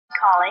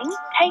Calling.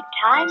 Take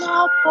time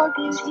out for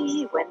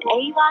beauty when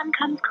Avon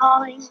comes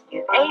calling.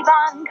 Use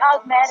Avon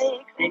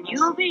Cosmetics and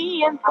you'll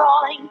be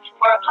enthralling.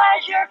 For a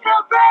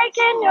pleasure-filled break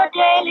in your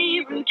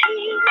daily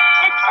routine,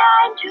 it's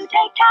time to take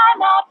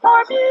time out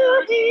for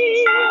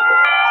beauty.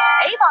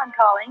 Avon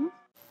Calling.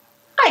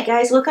 Hi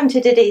guys, welcome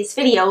to today's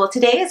video. Well,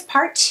 today is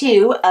part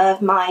 2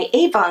 of my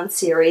Avon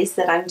series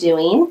that I'm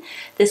doing.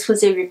 This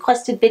was a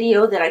requested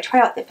video that I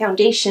try out the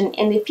foundation,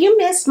 and if you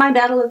missed my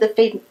Battle of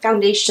the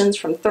Foundations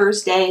from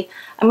Thursday,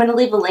 I'm going to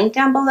leave a link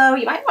down below.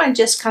 You might want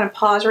to just kind of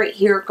pause right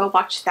here, go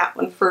watch that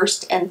one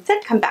first, and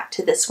then come back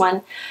to this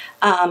one.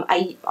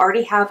 I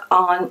already have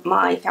on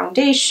my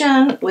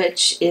foundation,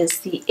 which is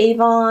the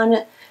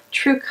Avon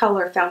True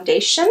Color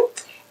Foundation,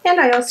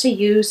 and I also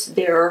use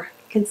their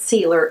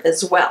concealer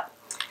as well.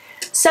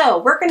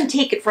 So we're going to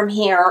take it from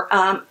here.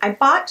 I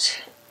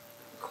bought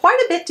quite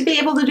a bit to be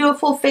able to do a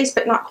full face,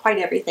 but not quite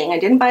everything. I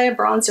didn't buy a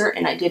bronzer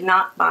and I did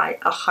not buy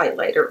a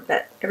highlighter,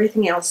 but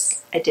everything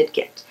else I did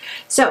get.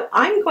 So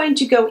I'm going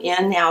to go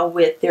in now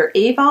with their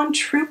Avon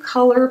True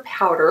Color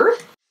Powder.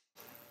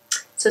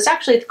 So it's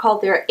actually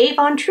called their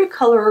Avon True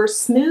Color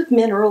Smooth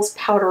Minerals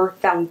Powder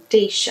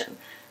Foundation.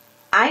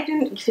 I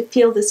didn't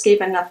feel this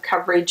gave enough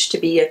coverage to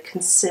be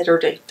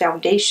considered a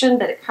foundation,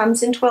 but it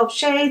comes in 12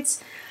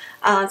 shades.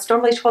 It's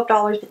normally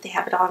 $12, but they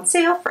have it on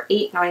sale for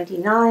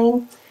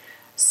 $8.99.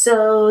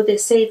 So they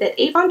say that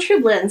Avon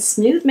True Blend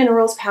Smooth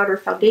Minerals Powder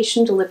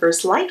Foundation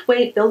delivers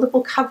lightweight,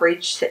 buildable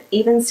coverage to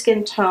even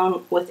skin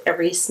tone with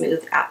every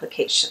smooth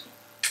application.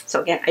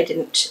 So again, I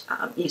didn't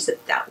use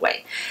it that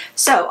way.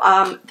 So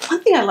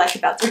one thing I like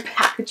about their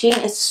packaging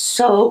is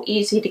so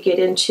easy to get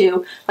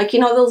into. Like, you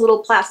know, those little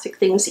plastic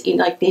things that you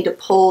like need to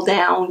pull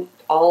down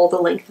all the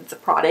length of the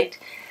product.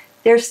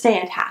 They're stay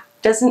intact.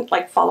 Doesn't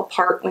like fall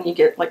apart when you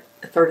get like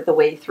a third of the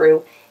way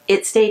through.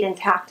 It stayed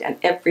intact on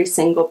every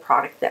single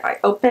product that I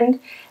opened.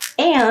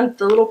 And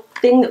the little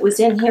thing that was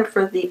in here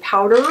for the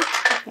powder,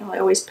 you know, I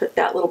always put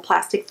that little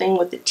plastic thing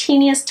with the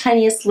teeniest,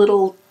 tiniest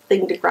little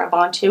thing to grab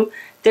onto.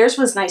 Theirs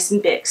was nice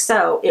and big,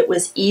 so it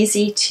was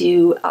easy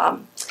to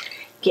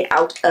get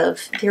out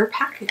of their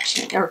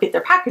packaging, or get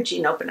their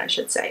packaging open, I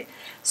should say.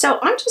 So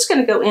I'm just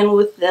going to go in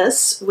with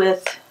this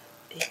with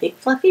a big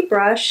fluffy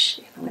brush,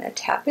 and I'm going to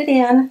tap it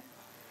in.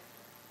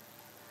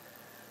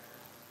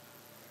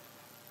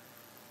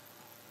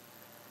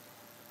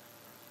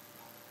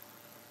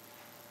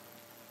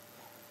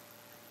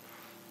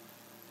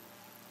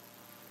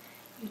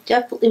 You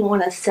definitely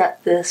want to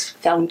set this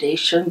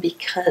foundation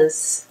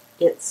because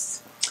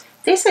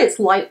they say it's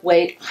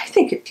lightweight. I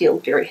think it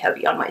feels very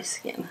heavy on my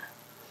skin.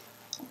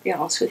 I'll be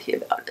honest with you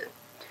about it.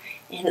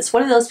 And it's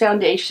one of those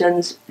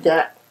foundations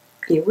that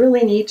you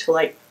really need to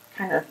like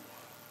kind of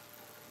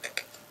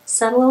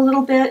settle a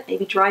little bit,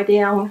 maybe dry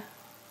down,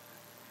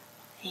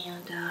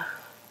 and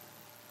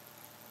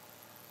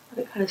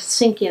kind of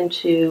sink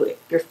into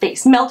your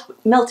face,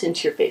 melt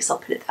into your face, I'll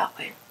put it that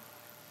way.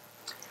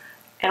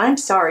 And I'm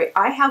sorry,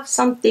 I have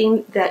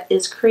something that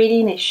is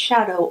creating a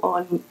shadow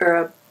on, or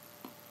a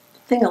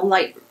thing of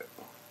light.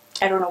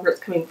 I don't know where it's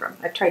coming from.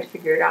 I've tried to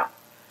figure it out.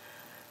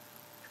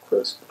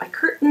 Close my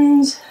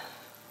curtains.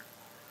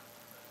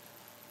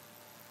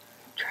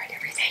 Tried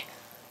everything.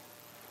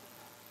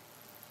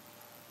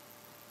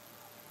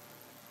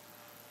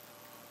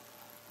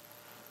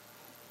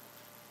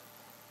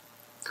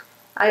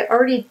 I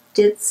already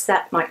did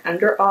set my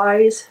under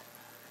eyes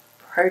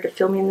prior to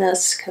filming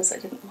this because I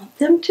didn't want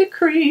them to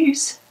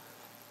crease.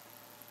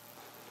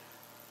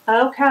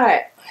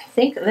 Okay, I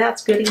think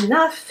that's good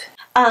enough.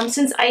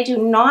 Since I do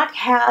not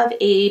have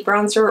a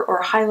bronzer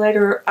or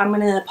highlighter, I'm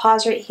going to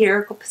pause right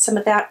here, go put some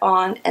of that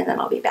on, and then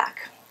I'll be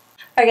back.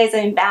 Alright guys,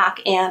 I'm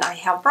back and I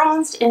have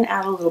bronzed and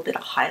add a little bit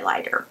of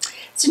highlighter.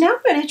 So now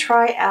I'm going to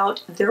try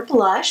out their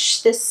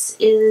blush. This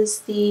is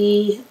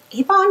the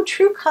Avon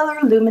True Color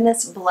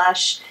Luminous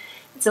Blush.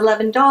 It's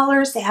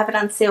 $11. They have it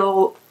on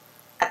sale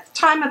at the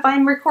time of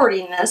I'm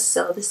recording this,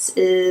 so this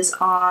is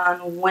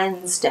on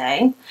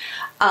Wednesday,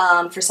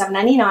 for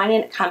 $7.99,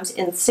 and it comes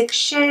in 6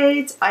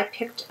 shades. I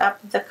picked up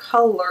the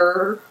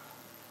color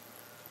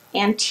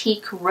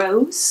Antique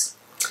Rose.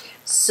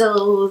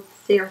 So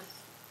their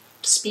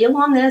spiel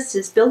on this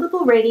is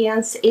Buildable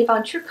Radiance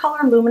Avon True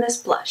Color Luminous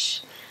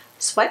Blush.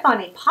 Swipe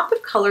on a pop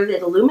of color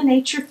that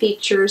illuminates your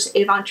features.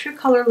 Avon True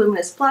Color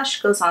Luminous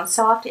Blush goes on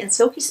soft and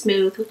silky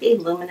smooth with a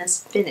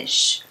luminous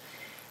finish.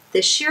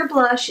 The sheer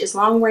blush is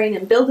long-wearing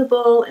and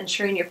buildable,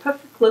 ensuring your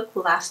perfect look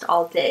will last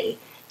all day.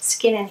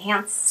 Skin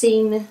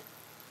enhancing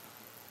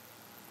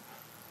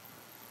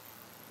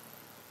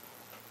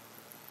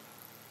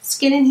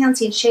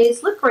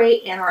shades look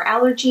great and are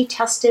allergy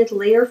tested.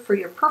 Layer for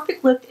your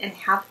perfect look and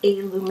have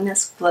a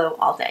luminous glow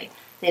all day.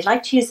 They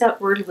like to use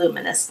that word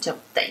luminous,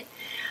 don't they?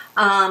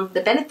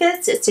 The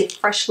benefits: it's a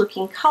fresh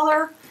looking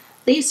color,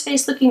 leaves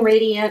face looking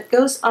radiant,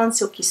 goes on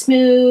silky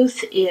smooth.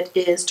 It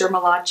is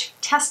dermatologic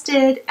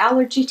tested,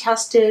 allergy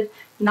tested,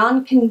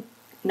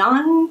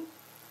 non-comedogenic,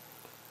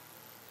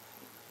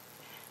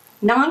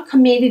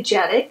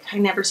 I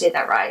never say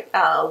that right,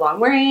 long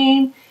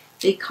wearing.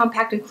 The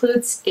compact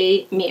includes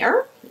a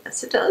mirror,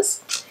 yes it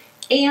does,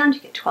 and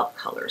you get 12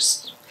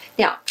 colors.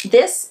 Now,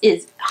 this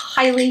is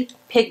highly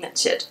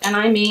pigmented, and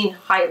I mean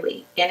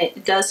highly, and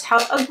it does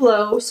have a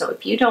glow, so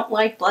if you don't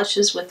like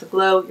blushes with a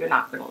glow, you're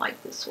not going to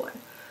like this one.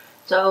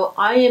 So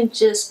I am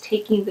just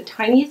taking the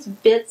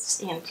tiniest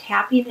bits and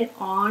tapping it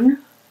on,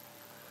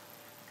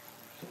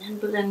 and then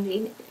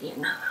blending it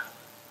in.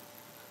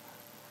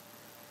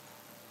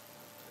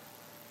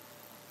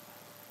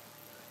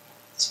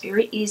 It's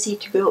very easy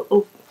to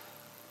go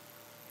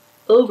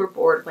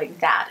overboard like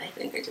that. I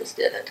think I just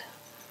did it.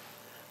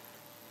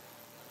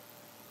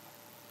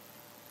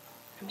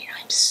 I mean,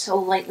 I'm so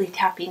lightly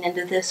tapping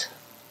into this.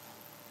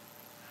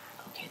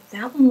 Okay,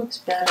 that one looks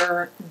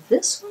better.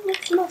 This one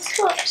looks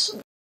messed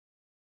up.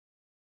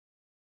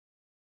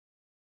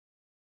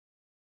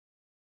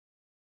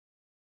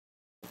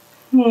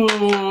 Okay,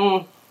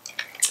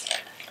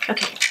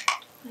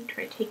 I'm going to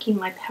try taking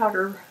my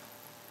powder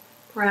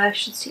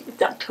brush and see if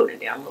that'll tone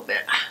it down a little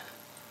bit.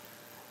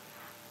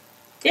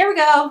 There we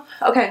go.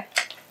 Okay.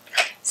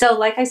 So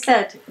like I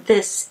said,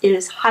 this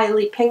is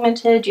highly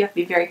pigmented. You have to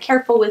be very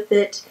careful with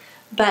it,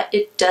 but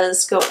it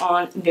does go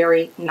on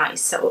very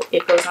nice. So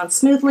it goes on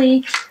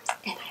smoothly,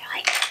 and I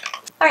like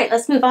it. All right,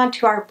 let's move on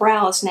to our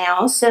brows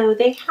now. So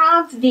they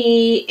have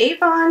the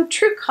Avon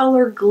True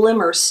Color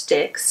Glimmer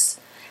Sticks.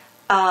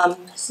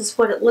 This is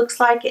what it looks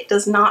like. It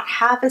does not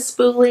have a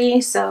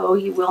spoolie, so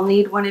you will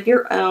need one of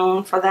your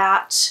own for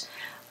that.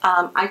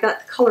 I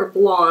got the color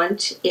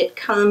Blonde. It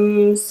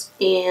comes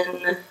in,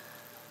 I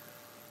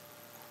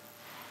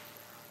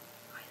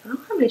don't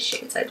know how many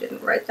shades. I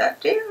didn't write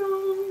that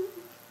down.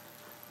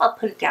 I'll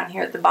put it down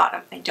here at the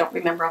bottom. I don't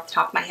remember off the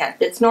top of my head.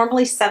 It's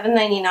normally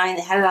 $7.99.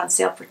 They had it on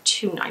sale for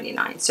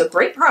 $2.99. So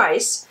great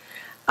price.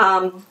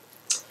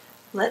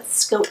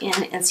 Let's go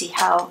in and see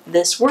how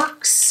this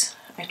works.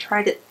 I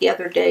tried it the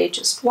other day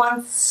just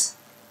once.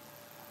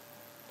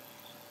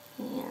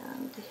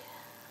 And it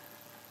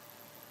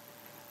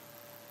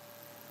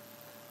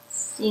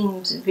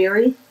seems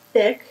very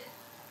thick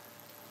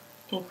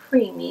and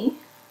creamy.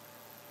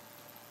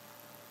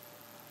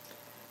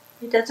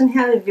 It doesn't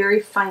have a very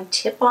fine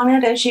tip on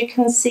it, as you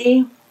can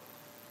see.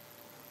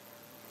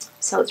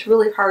 So it's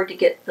really hard to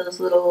get those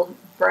little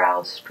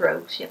brow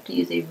strokes. You have to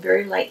use a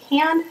very light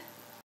hand.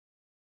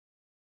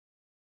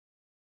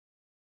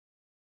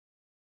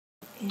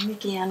 And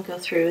again, go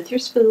through with your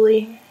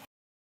spoolie.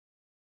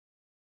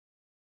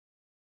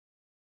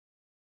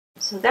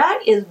 So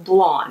that is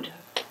Blonde.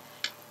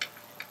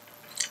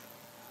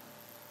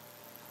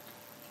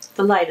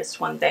 The lightest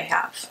one they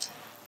have.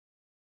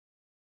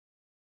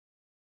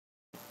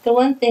 The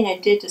one thing I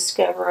did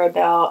discover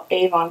about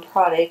Avon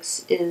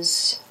products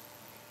is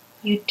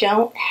you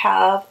don't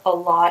have a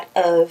lot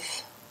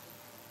of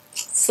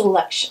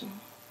selection.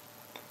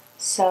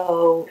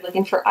 So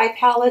looking for eye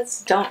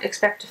palettes, don't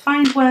expect to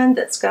find one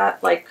that's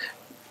got like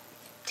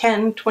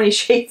 10, 20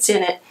 shades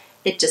in it.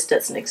 It just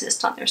doesn't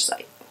exist on their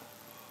site.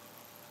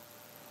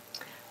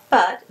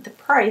 But the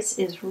price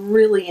is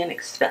really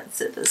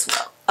inexpensive as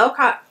well.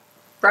 Okay,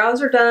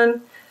 brows are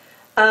done.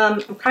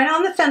 I'm kind of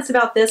on the fence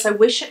about this. I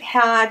wish it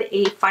had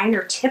a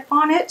finer tip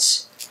on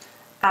it.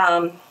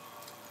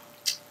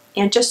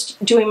 And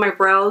just doing my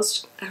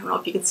brows, I don't know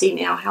if you can see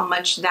now how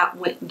much that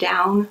went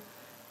down.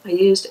 I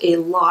used a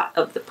lot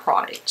of the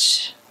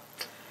product.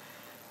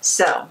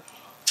 So,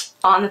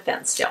 on the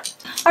fence still.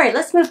 All right,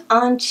 let's move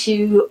on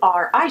to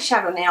our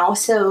eyeshadow now.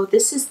 So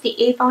this is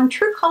the Avon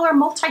True Color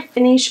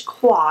Multi-Finish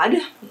Quad.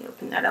 Let me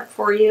open that up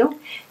for you.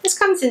 This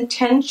comes in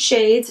 10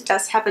 shades. It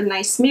does have a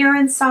nice mirror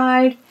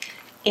inside.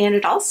 And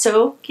it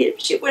also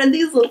gives you one of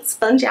these little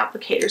sponge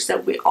applicators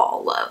that we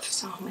all love.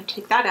 So I'm going to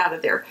take that out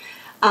of there.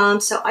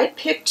 So I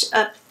picked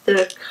up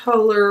the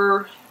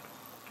color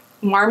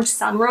Warm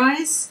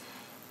Sunrise,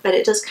 but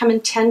it does come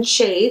in 10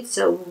 shades,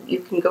 so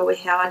you can go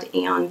ahead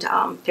and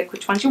pick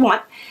which ones you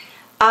want.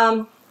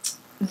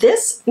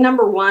 This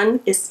number 1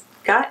 is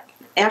got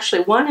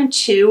actually 1 and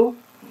 2.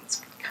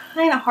 It's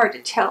kind of hard to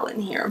tell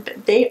in here,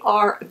 but they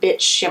are a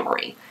bit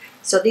shimmery.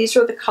 So these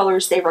are the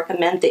colors they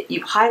recommend that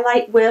you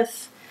highlight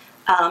with.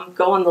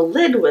 Go on the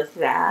lid with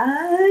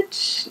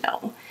that.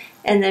 No.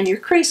 And then your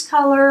crease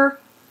color,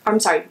 I'm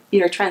sorry,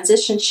 your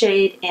transition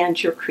shade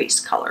and your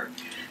crease color.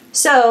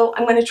 So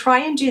I'm going to try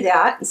and do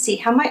that and see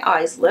how my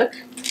eyes look,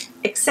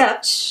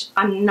 except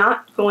I'm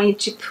not going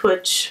to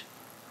put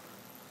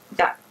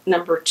that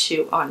number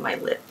 2 on my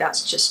lid.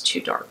 That's just too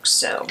dark.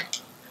 So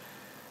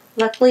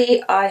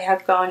luckily I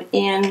have gone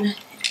in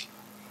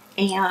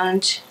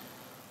and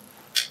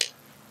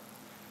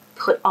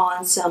put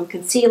on some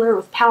concealer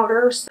with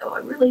powder, so I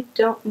really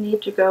don't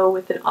need to go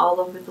with it all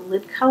over the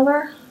lid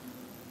color.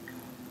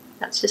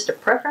 That's just a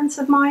preference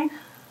of mine.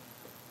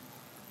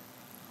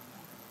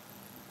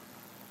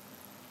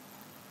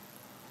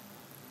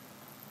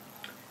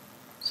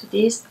 So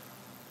these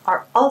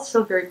are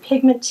also very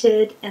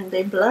pigmented and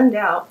they blend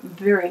out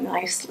very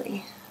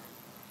nicely.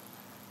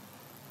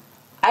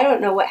 I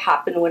don't know what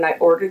happened when I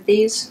ordered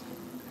these.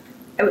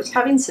 I was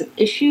having some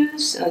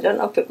issues, and I don't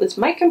know if it was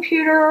my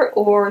computer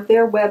or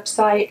their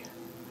website.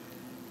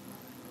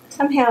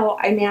 Somehow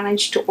I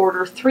managed to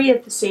order 3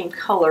 of the same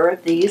color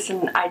of these,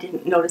 and I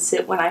didn't notice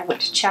it when I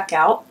went to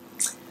checkout.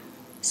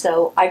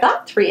 So I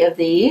got 3 of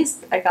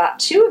these. I got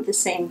 2 of the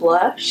same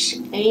blush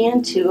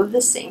and 2 of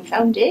the same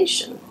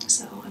foundation.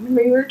 So I'm going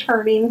to be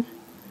returning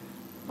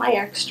my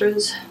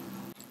extras.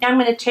 Now I'm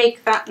going to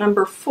take that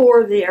number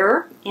 4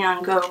 there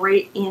and go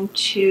right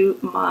into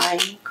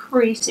my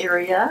crease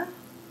area.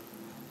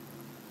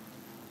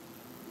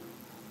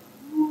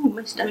 Ooh,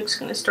 my stomach's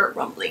going to start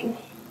rumbling.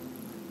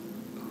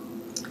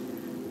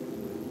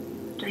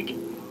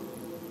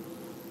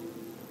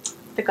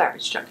 The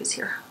garbage truck is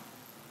here.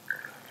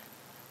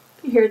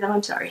 If you hear them,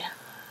 I'm sorry.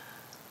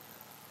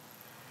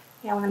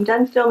 Yeah, when I'm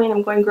done filming,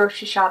 I'm going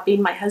grocery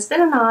shopping. My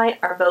husband and I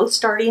are both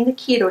starting the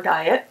keto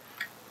diet.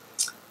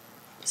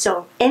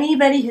 So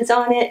anybody who's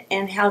on it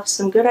and have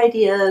some good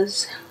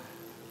ideas,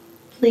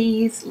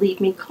 please leave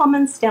me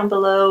comments down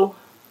below.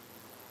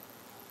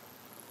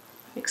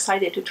 I'm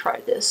excited to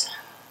try this.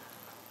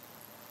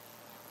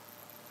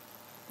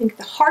 I think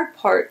the hard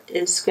part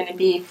is going to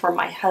be for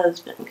my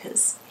husband,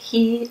 because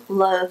he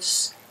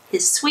loves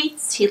his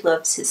sweets, he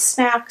loves his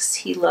snacks,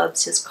 he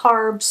loves his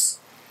carbs,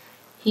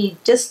 he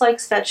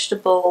dislikes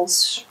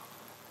vegetables.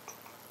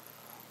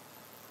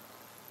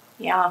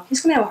 Yeah,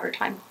 he's going to have a hard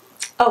time.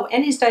 Oh,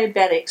 and he's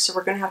diabetic, so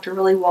we're going to have to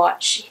really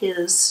watch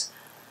his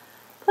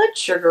blood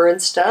sugar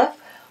and stuff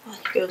while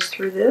he goes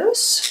through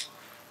this.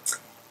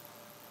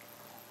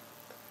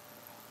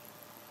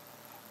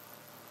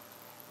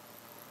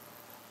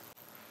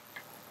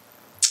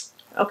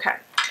 Okay.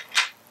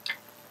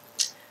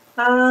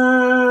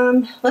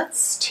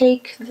 Let's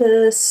take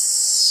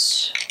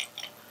this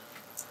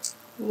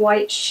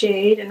white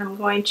shade and I'm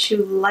going to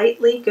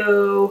lightly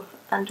go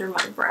under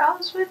my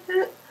brows with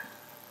it.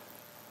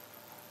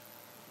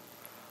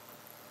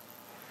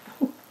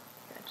 Oh,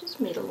 that just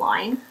made a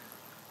line.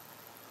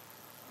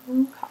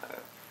 Okay.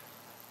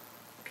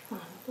 Come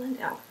on,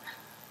 blend out.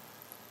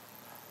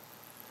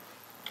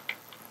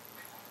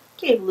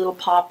 Gave a little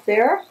pop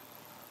there.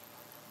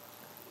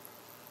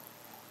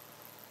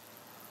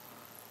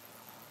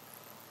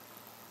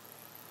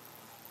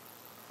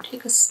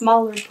 Take a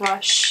smaller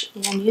brush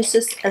and use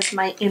this as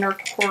my inner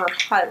core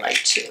highlight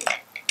too.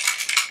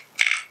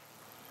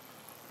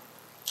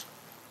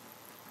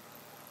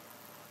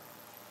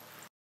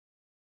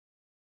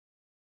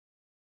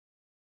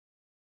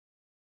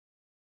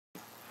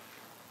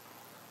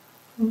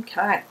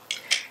 Okay,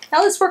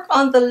 now let's work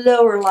on the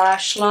lower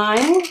lash line.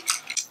 I'm going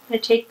to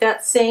take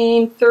that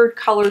same 3rd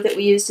color that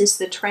we used as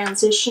the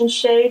transition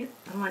shade.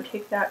 I'm going to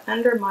take that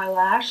under my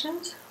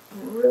lashes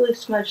and really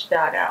smudge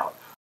that out.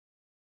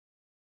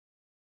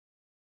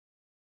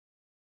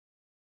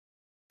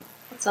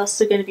 What's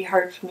also going to be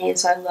hard for me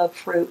is I love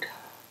fruit.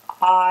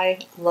 I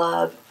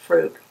love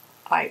fruit.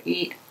 I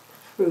eat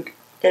fruit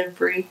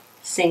every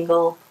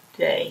single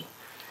day.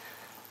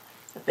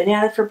 A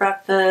banana for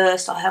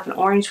breakfast, I'll have an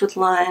orange with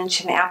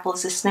lunch, an apple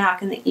as a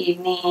snack in the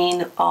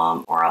evening,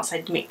 or else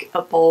I'd make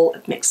a bowl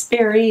of mixed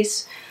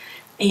berries,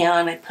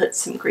 and I put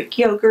some Greek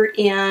yogurt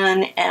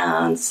in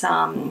and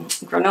some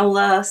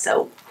granola,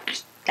 so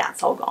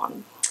that's all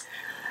gone.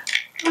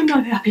 I'm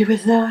not happy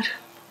with that.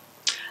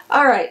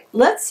 Alright,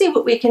 let's see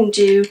what we can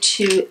do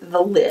to the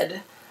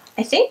lid.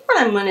 I think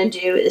what I'm going to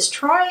do is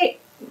try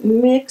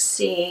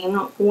mixing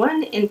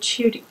 1 and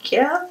 2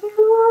 together.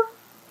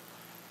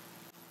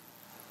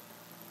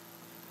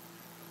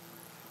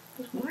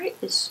 White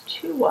is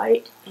too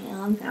white,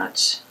 and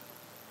that's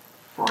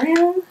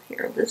brown.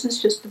 Here, this is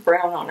just the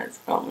brown on its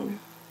own.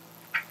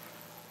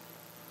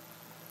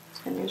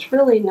 And there's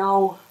really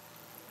no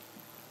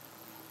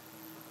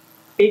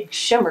big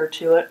shimmer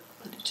to it,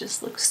 but it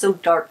just looks so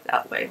dark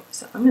that way.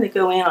 So I'm going to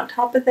go in on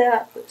top of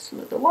that with some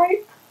of the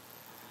white.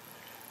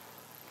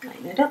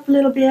 Lighten it up a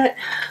little bit.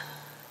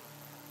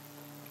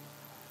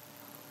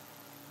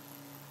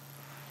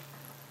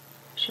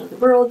 Show the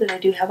world that I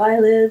do have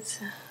eyelids.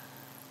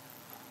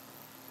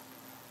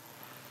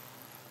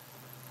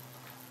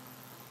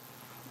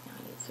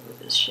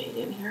 This shade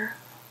in here.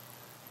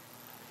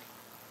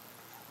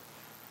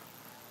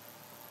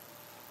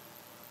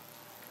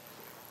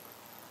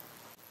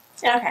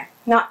 Okay,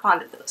 not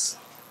fond of those.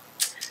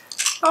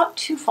 Not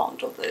too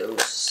fond of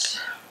those.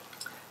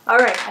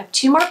 Alright, I have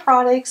 2 more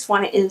products.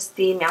 One is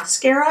the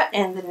mascara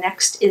and the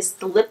next is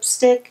the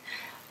lipstick.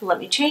 Let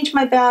me change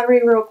my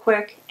battery real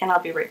quick and I'll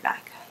be right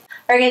back.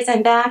 Alright guys,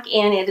 I'm back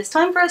and it is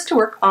time for us to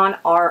work on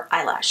our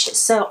eyelashes.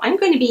 So I'm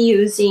going to be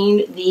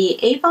using the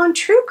AVON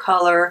True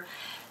Color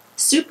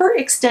Super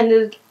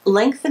Extended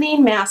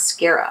Lengthening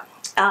Mascara.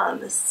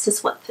 This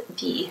is what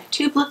the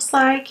tube looks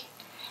like,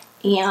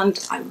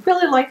 and I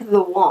really like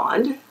the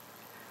wand,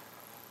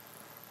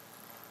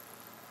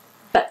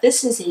 but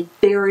this is a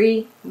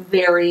very,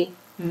 very,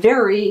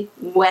 very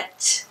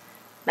wet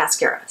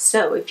mascara.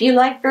 So if you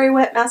like very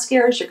wet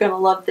mascaras, you're going to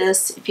love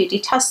this. If you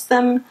detest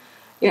them,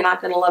 you're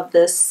not going to love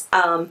this.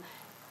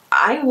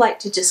 I like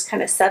to just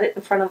kind of set it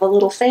in front of a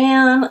little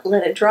fan,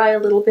 let it dry a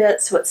little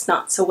bit so it's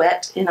not so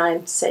wet, and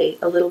I'd say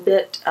a little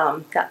bit,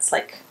 that's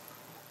like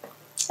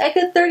a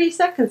good 30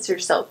 seconds or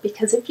so,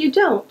 because if you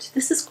don't,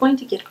 this is going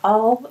to get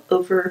all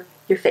over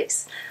your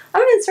face.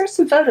 I'm going to insert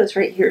some photos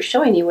right here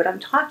showing you what I'm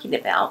talking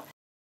about.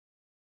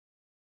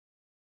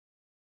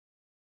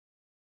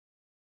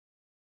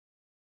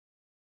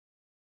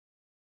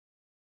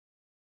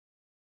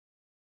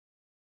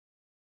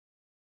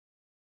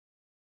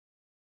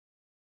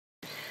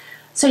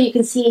 So you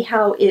can see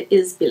how it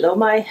is below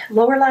my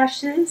lower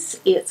lashes,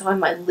 it's on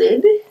my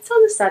lid, it's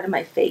on the side of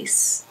my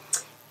face,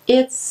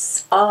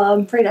 it's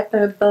right up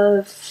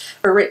above,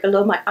 or right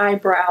below my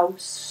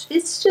eyebrows.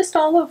 It's just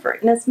all over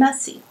it, and it's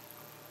messy.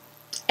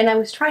 And I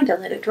was trying to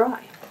let it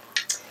dry.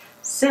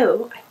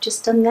 So I've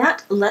just done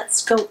that.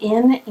 Let's go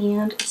in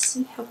and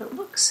see how it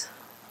looks.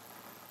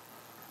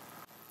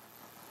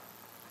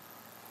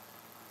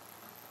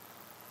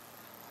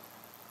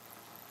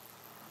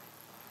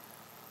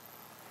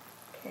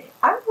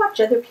 I watch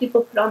other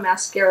people put on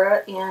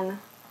mascara in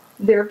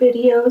their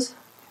videos,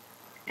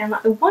 and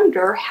I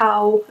wonder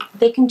how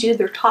they can do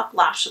their top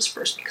lashes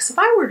first, because if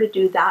I were to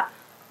do that,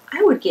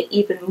 I would get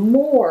even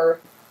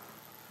more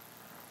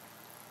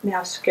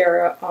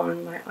mascara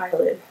on my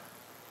eyelid.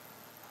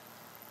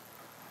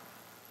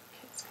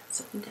 Okay, it's got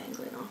something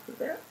dangling off of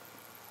there.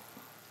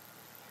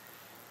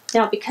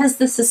 Now, because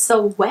this is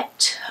so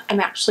wet, I'm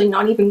actually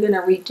not even going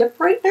to re-dip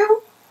right now.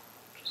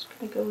 I'm just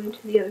going to go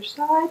into the other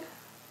side.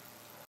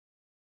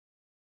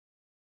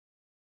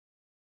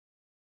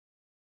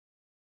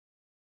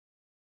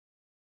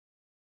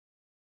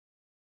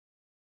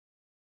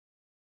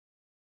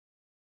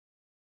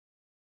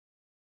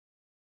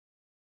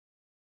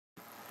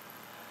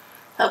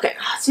 Okay,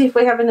 let's see if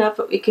we have enough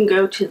that we can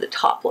go to the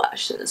top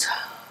lashes.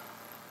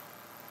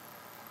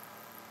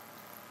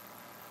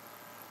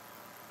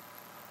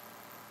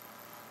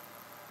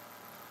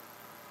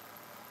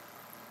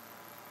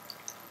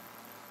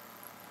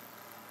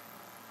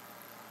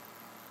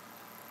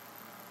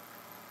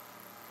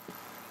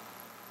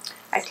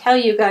 I tell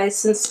you guys,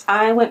 since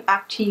I went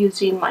back to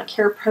using my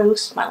Care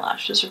Post, my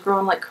lashes are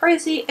growing like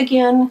crazy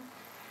again.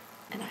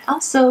 And I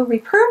also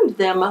repermed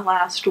them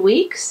last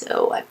week,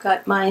 so I've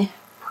got my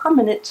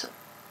permanent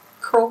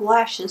curled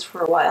lashes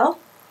for a while.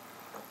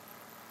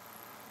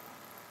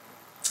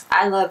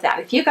 I love that.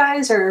 If you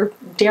guys are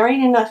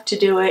daring enough to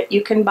do it,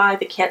 you can buy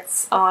the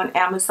kits on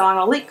Amazon.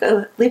 I'll leave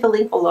a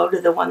link below to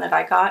the one that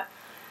I got.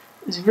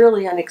 It was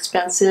really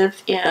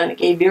inexpensive, and it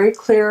gave very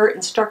clear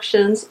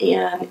instructions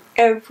and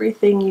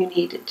everything you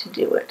needed to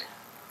do it.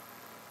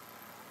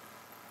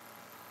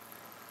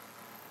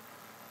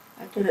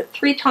 I've done it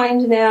 3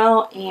 times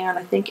now, and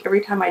I think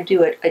every time I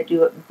do it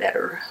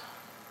better.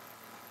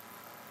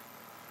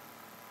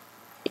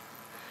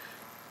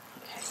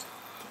 Okay,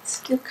 it's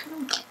still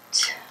kind of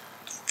wet.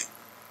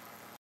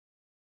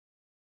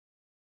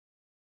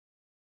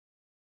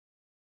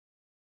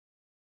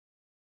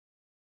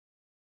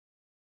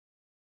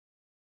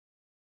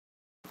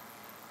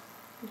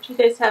 If you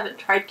guys haven't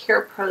tried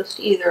Care Post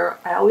either,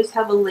 I always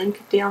have a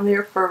link down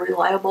there for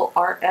Reliable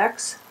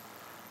RX,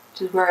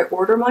 which is where I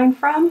order mine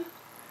from.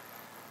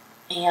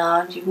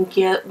 And you can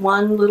get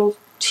one little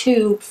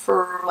tube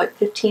for like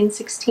 $15,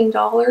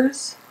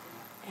 $16,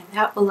 and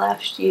that will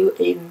last you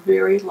a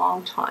very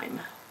long time.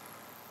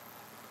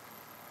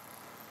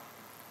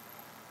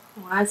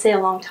 When I say a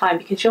long time,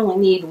 because you only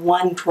need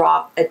 1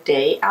 drop a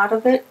day out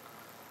of it,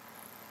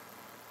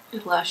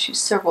 it'll last you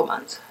several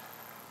months.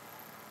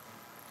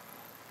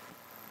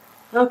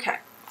 Okay,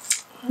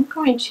 I'm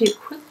going to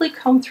quickly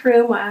comb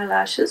through my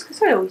eyelashes,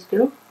 because I always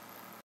do.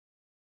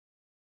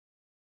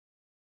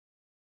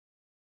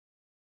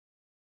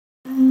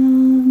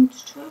 And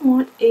do I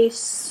want a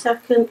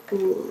second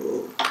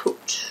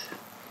coat?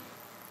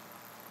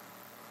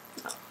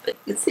 Oh, but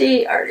you can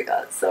see I already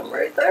got some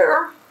right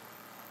there.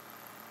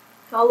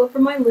 It's all over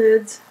my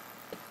lids.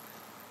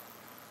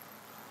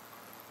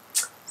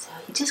 So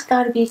you just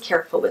got to be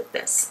careful with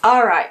this.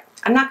 Alright,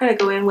 I'm not going to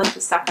go in with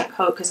the second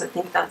coat because I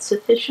think that's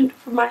sufficient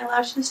for my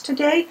lashes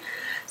today.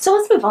 So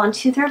let's move on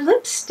to their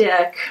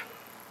lipstick.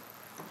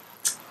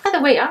 By the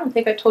way, I don't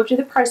think I told you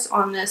the price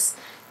on this.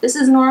 This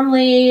is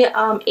normally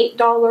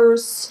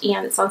 $8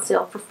 and it's on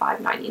sale for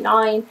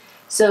 $5.99.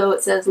 So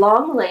it says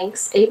Long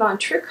Lengths Avon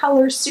True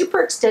Color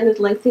Super Extended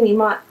Lengthening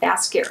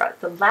Mascara.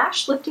 The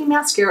Lash Lifting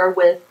Mascara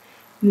with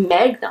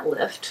Magna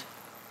Lift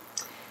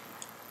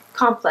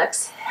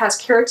Complex has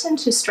keratin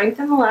to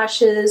strengthen the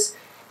lashes.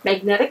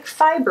 Magnetic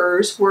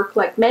fibers work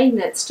like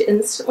magnets to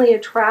instantly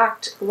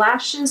attract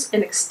lashes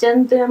and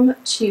extend them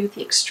to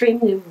the extreme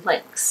new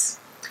lengths.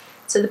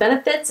 So the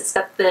benefits, it's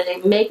got the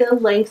mega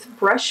length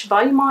brush,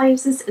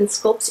 volumizes and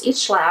sculpts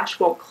each lash,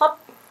 won't clump,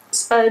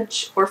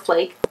 smudge, or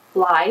flake,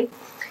 lie.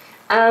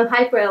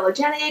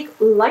 Hypoallergenic,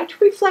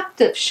 light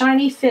reflective,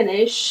 shiny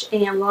finish,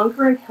 and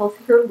longer and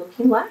healthier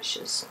looking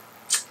lashes.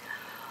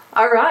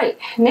 Alright,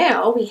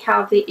 now we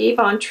have the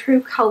Avon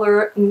True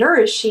Color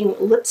Nourishing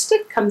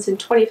Lipstick. Comes in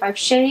 25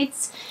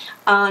 shades.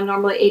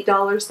 Normally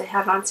 $8. They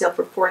have it on sale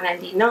for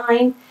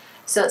 $4.99.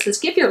 So it says,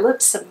 give your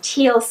lips some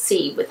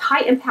TLC with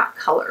high impact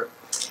color,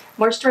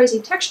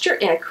 moisturizing texture,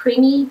 and a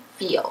creamy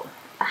feel.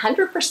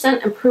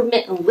 100%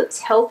 improvement in lips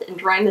health and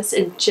dryness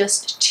in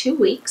just 2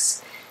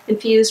 weeks,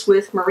 infused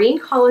with marine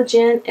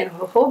collagen and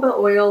jojoba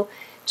oil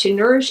to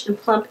nourish and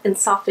plump and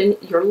soften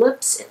your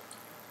lips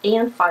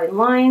and fine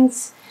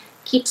lines.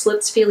 Keeps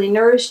lips feeling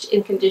nourished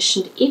and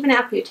conditioned even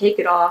after you take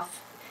it off.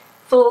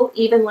 Full,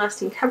 even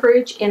lasting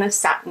coverage and a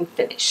satin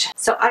finish.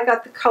 So I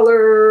got the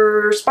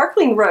color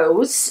Sparkling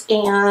Rose,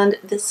 and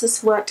this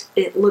is what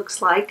it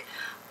looks like.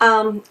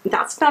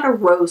 That's not a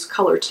rose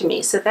color to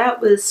me, so that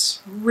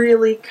was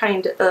really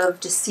kind of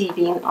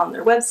deceiving on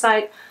their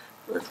website.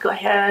 Let's go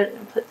ahead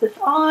and put this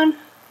on.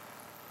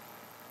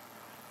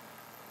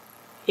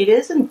 It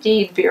is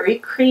indeed very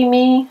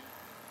creamy,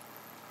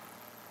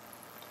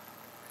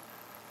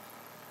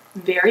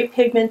 very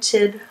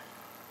pigmented,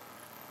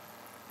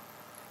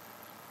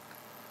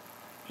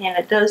 and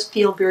it does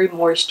feel very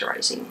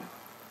moisturizing.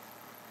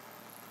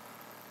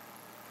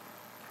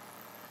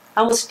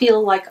 I almost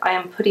feel like I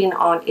am putting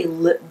on a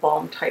lip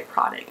balm type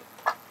product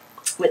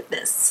with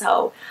this.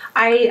 So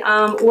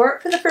I wore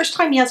it for the first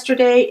time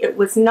yesterday. It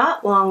was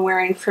not long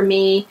wearing for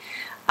me.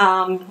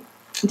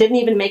 Didn't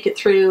even make it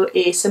through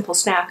a simple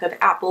snack of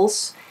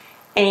apples,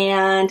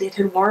 and it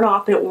had worn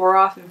off, and it wore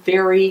off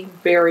very,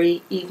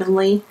 very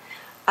evenly.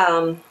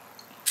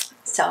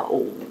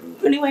 So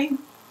anyway,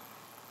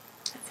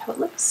 that's how it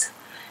looks.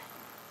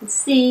 Let's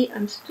see,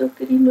 I'm still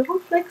getting little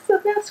flakes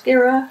of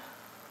mascara.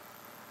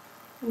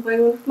 I'm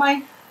going with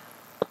my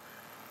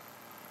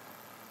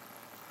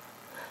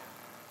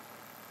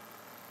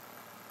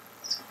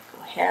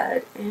go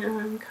ahead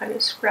and kind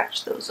of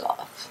scratch those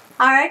off.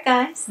 Alright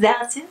guys,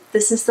 that's it.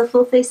 This is the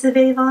full face of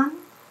Avon.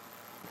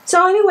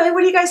 So anyway,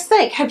 what do you guys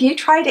think? Have you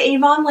tried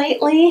Avon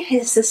lately?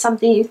 Is this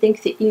something you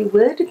think that you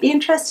would be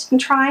interested in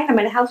trying? I'm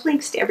going to have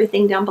links to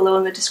everything down below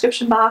in the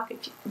description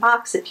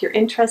box if you're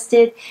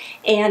interested.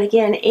 And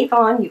again,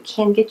 Avon, you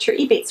can get your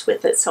eBates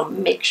with it, so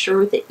make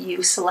sure that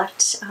you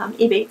select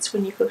eBates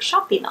when you go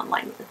shopping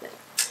online with it.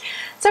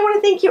 So I want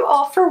to thank you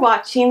all for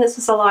watching. This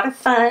was a lot of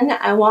fun.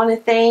 I want to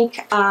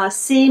thank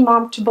C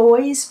Mom to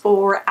Boys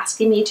for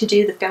asking me to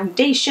do the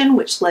foundation,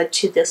 which led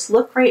to this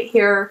look right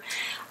here.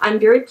 I'm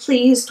very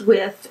pleased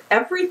with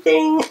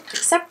everything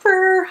except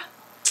for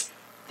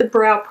the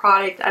brow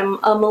product. I'm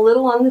a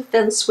little on the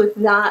fence with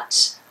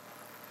that.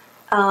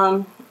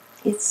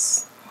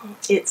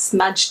 It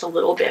smudged a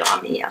little bit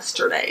on me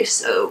yesterday,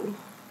 so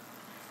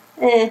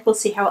we'll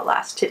see how it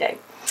lasts today.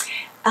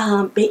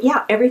 But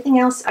yeah, everything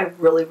else I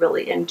really,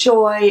 really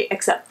enjoy,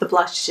 except the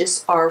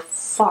blushes are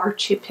far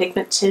too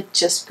pigmented.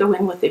 Just go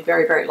in with a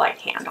very, very light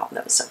hand on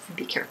those, so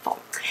be careful.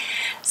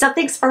 So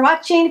thanks for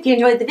watching. If you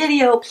enjoyed the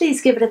video,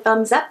 please give it a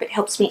thumbs up. It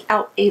helps me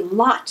out a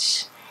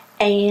lot.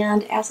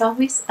 And as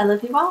always, I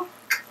love you all.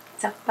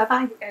 So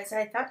bye-bye. Guys,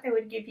 I thought I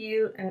would give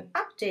you an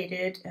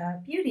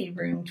updated beauty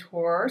room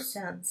tour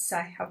since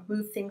I have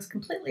moved things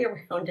completely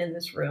around in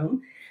this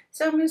room.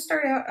 So I'm going to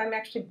start out, I'm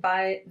actually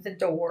by the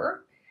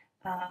door.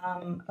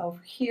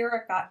 Over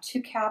here I've got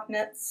 2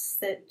 cabinets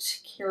that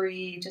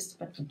carry just a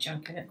bunch of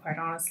junk in it, quite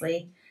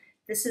honestly.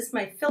 This is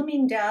my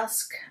filming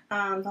desk.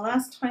 The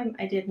last time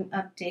I did an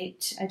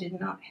update, I did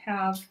not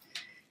have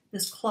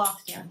this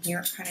cloth down here.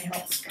 It kind of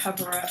helps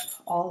cover up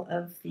all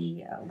of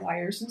the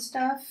wires and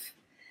stuff.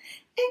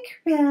 And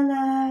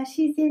Corella,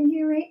 she's in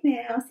here right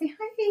now. Say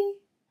hi. Say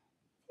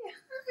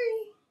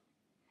hi.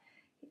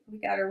 We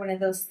got her one of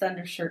those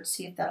thunder shirts,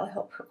 see if that'll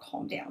help her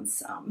calm down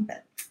some.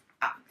 But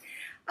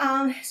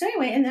so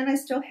anyway, and then I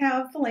still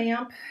have the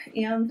lamp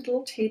and the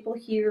little table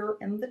here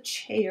and the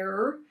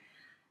chair.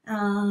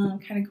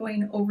 Kind of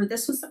going over,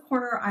 this was the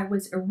corner I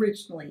was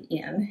originally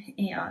in,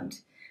 and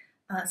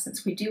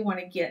since we do want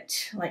to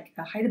get like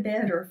a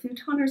hide-a-bed or a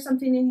futon or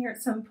something in here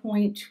at some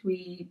point,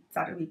 we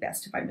thought it would be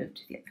best if I moved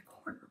to the other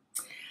corner.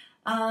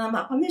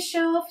 Up on this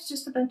shelf is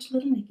just a bunch of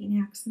little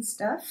knickknacks and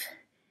stuff,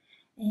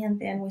 and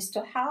then we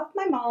still have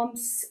my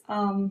mom's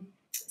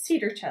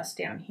cedar chest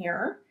down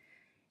here.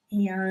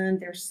 And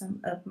there's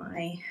some of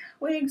my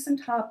wigs and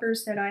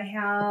toppers that I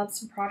have,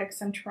 some products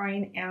I'm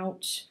trying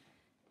out.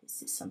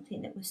 This is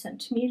something that was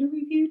sent to me to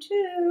review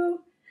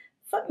too.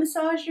 Foot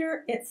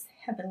massager, it's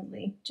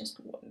heavenly, just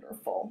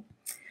wonderful.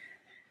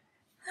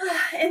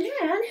 And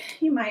then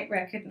you might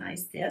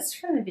recognize this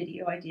from the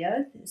video I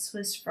did. This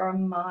was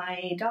from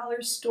my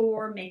dollar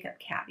store makeup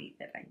caddy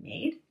that I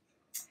made.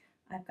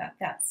 I've got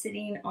that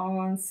sitting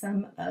on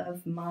some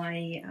of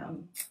my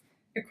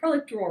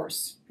acrylic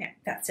drawers. Yeah,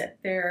 that's it.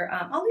 They're,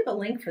 I'll leave a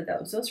link for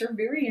those. Those are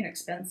very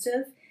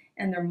inexpensive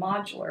and they're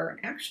modular.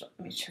 And actually,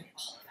 let me show you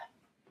all of them.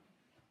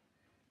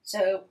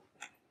 So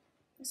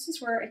this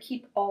is where I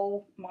keep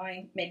all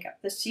my makeup.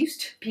 This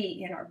used to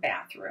be in our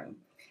bathroom.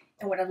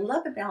 And what I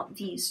love about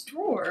these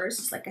drawers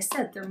is, like I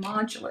said, they're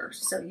modular.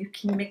 So you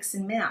can mix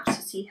and match. You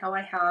see how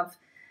I have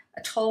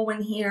a tall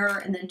one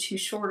here and then 2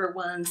 shorter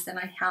ones. Then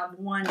I have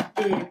one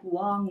big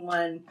long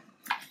one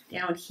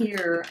down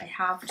here. I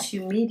have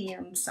 2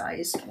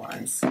 medium-sized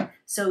ones.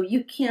 So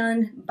you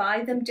can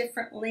buy them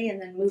differently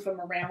and then move them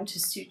around to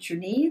suit your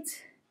needs.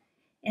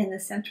 In the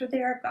center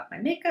there, I've got my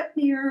makeup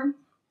mirror.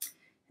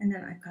 And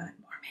then I've got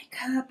more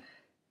makeup.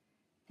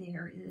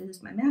 There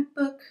is my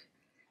MacBook,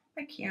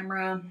 my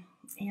camera,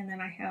 and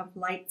then I have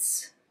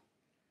lights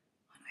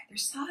on either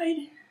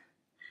side.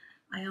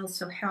 I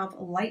also have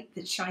a light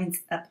that shines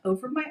up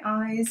over my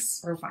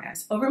eyes, or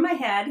over my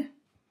head.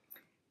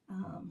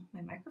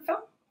 My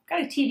microphone.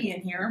 Got a TV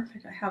in here,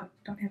 but I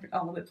don't have it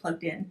all the way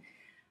plugged in.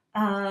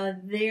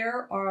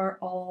 There are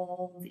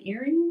all the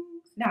earrings.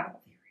 Not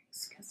all the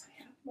earrings, because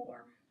I have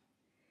more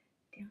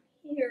down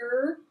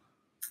here.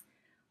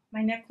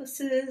 My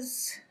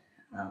necklaces.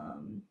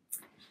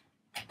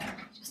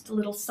 Just a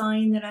little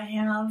sign that I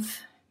have.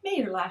 May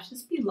your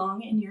lashes be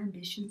long and your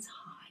ambitions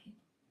high.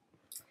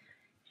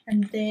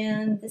 And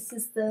then this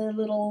is the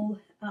little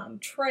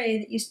tray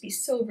that used to be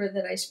silver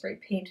that I spray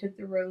painted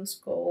the rose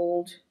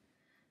gold.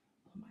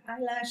 All my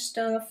eyelash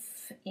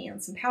stuff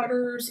and some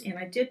powders. And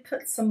I did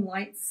put some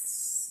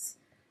lights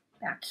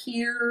back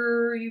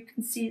here. You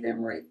can see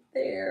them right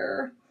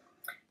there.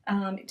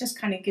 It just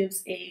kind of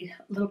gives a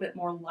little bit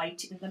more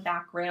light in the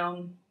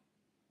background.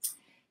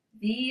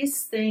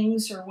 These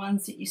things are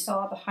ones that you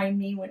saw behind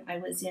me when I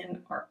was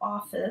in our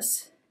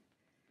office.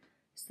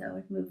 So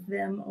I've moved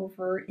them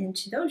over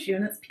into those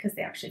units because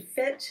they actually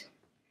fit.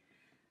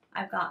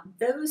 I've got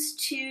those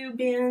two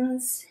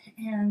bins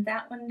and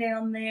that one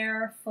down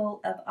there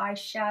full of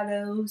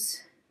eyeshadows,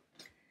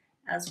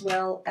 as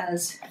well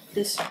as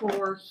this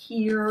drawer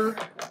here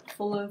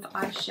full of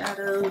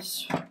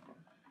eyeshadows.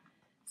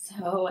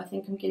 So I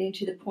think I'm getting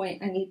to the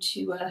point I need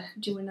to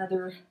do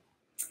another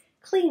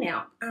clean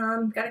out.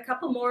 Got a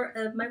couple more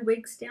of my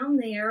wigs down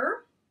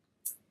there,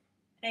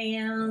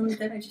 and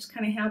then I just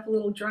kind of have a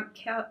little junk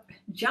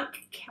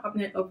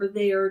cabinet over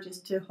there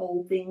just to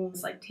hold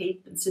things like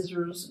tape and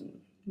scissors and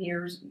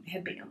mirrors and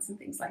headbands and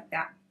things like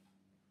that.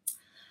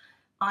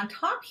 On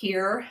top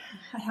here,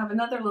 I have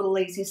another little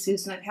Lazy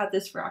Susan. I've had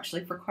this for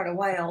quite a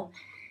while,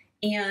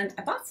 and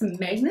I bought some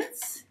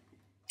magnets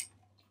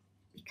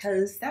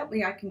because that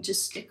way I can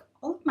just stick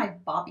all of my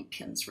bobby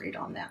pins right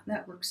on that, and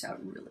that works out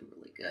really,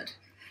 really good.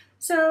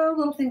 So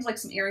little things like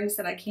some earrings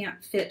that I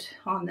can't fit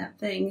on that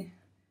thing,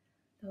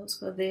 those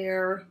go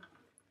there.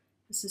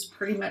 This is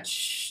pretty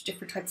much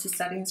different types of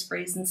setting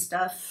sprays and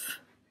stuff.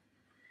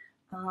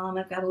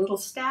 I've got a little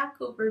stack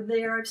over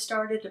there I've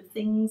started of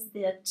things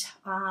that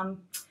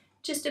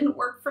just didn't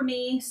work for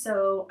me,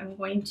 so I'm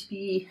going to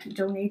be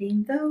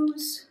donating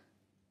those.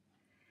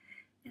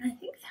 And I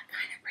think that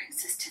kind of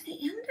brings us to the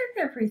end of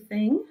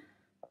everything.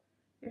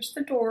 There's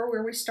the door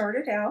where we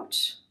started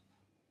out.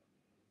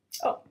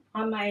 Oh,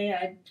 on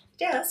my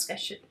desk, I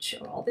should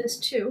show all this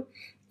too.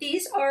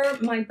 These are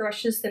my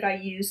brushes that I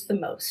use the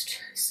most.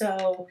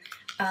 So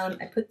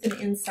I put them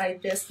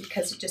inside this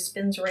because it just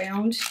spins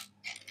around.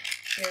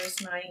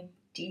 There's my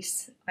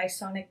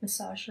Isonic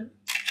massager.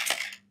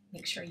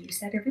 Make sure I use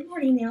that every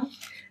morning now.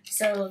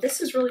 So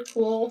this is really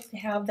cool to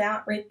have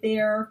that right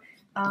there.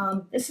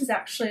 This is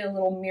actually a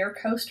little mirror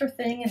coaster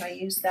thing, and I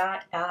use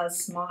that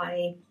as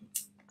my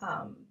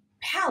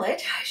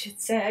palette, I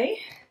should say.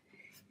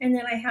 And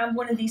then I have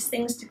one of these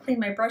things to clean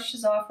my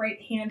brushes off,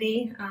 right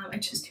handy. I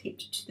just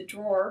taped it to the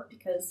drawer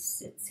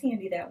because it's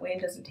handy that way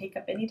and doesn't take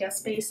up any desk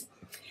space.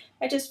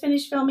 I just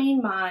finished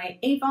filming my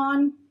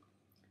Avon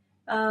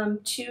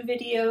 2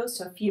 videos,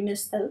 so if you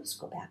missed those,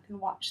 go back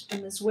and watch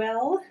them as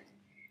well.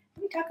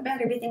 Let me talk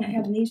about everything I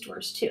have in these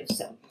drawers too.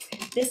 So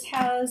this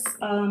has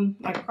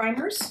my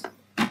primers.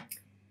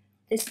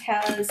 This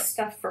has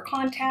stuff for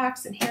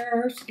contacts and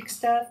hair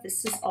stuff.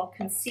 This is all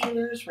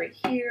concealers right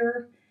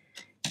here.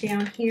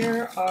 Down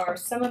here are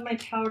some of my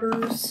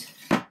powders.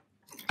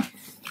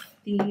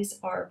 These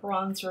are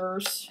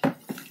bronzers.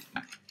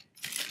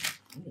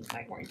 Move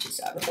my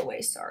oranges out of the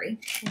way, sorry,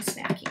 I'm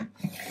snacking.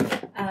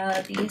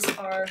 These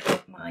are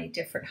my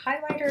different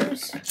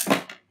highlighters,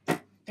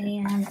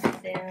 and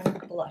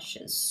then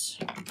blushes.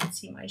 You can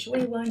see my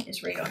Jouer one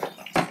is right on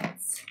top.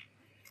 It's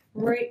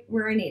right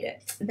where I need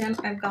it. Then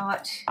I've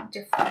got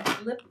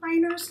different lip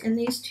liners in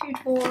these two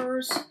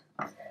drawers.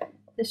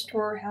 This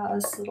drawer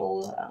has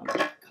little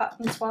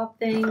cotton swab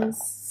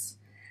things,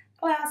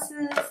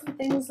 glasses, and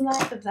things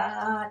like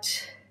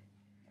that.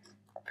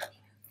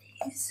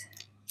 These.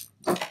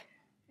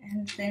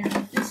 And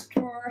then this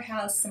drawer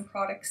has some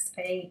products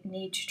I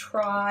need to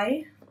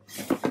try.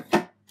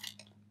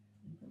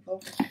 Move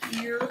over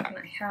here, and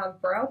I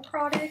have brow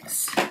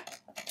products.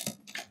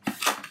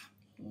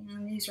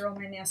 And these are all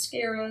my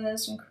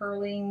mascaras and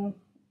curling,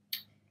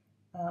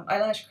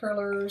 eyelash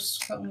curlers,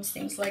 combs,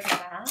 things like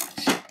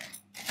that.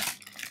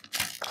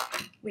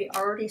 We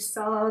already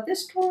saw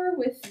this drawer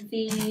with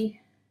the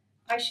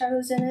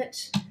eyeshadows in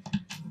it.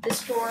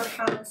 This drawer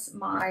has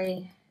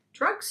my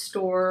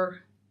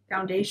drugstore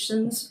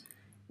foundations,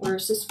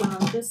 whereas this one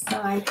on this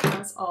side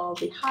has all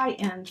the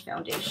high-end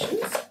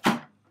foundations.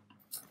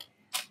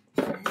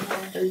 And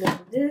then below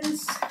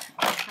this,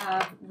 I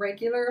have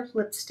regular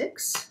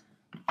lipsticks,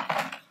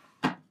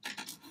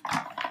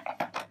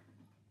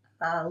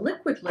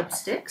 liquid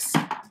lipsticks,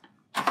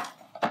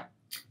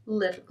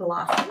 lip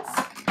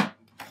glosses,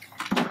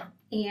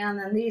 and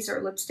then these are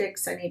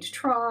lipsticks I need to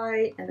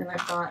try, and then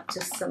I've got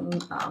just some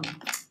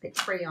the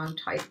crayon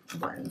type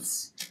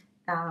ones.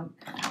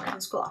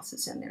 Those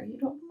glosses in there. You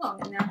don't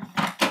belong in there.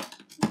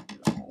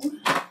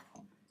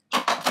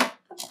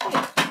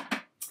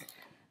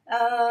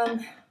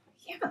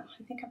 Yeah,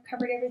 I think I've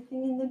covered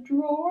everything in the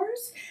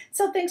drawers.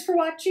 So thanks for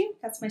watching.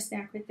 That's my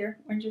snack right there,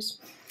 oranges.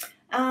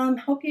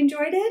 Hope you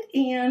enjoyed it,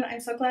 and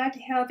I'm so glad to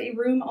have a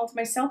room all to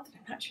myself that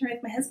I'm not sharing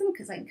with my husband,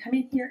 because I can come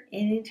in here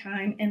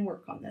anytime and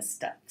work on this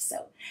stuff.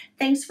 So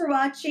thanks for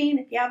watching.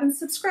 If you haven't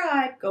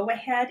subscribed, go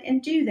ahead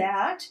and do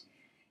that.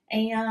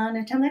 And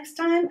until next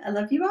time, I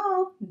love you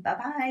all.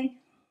 Bye-bye.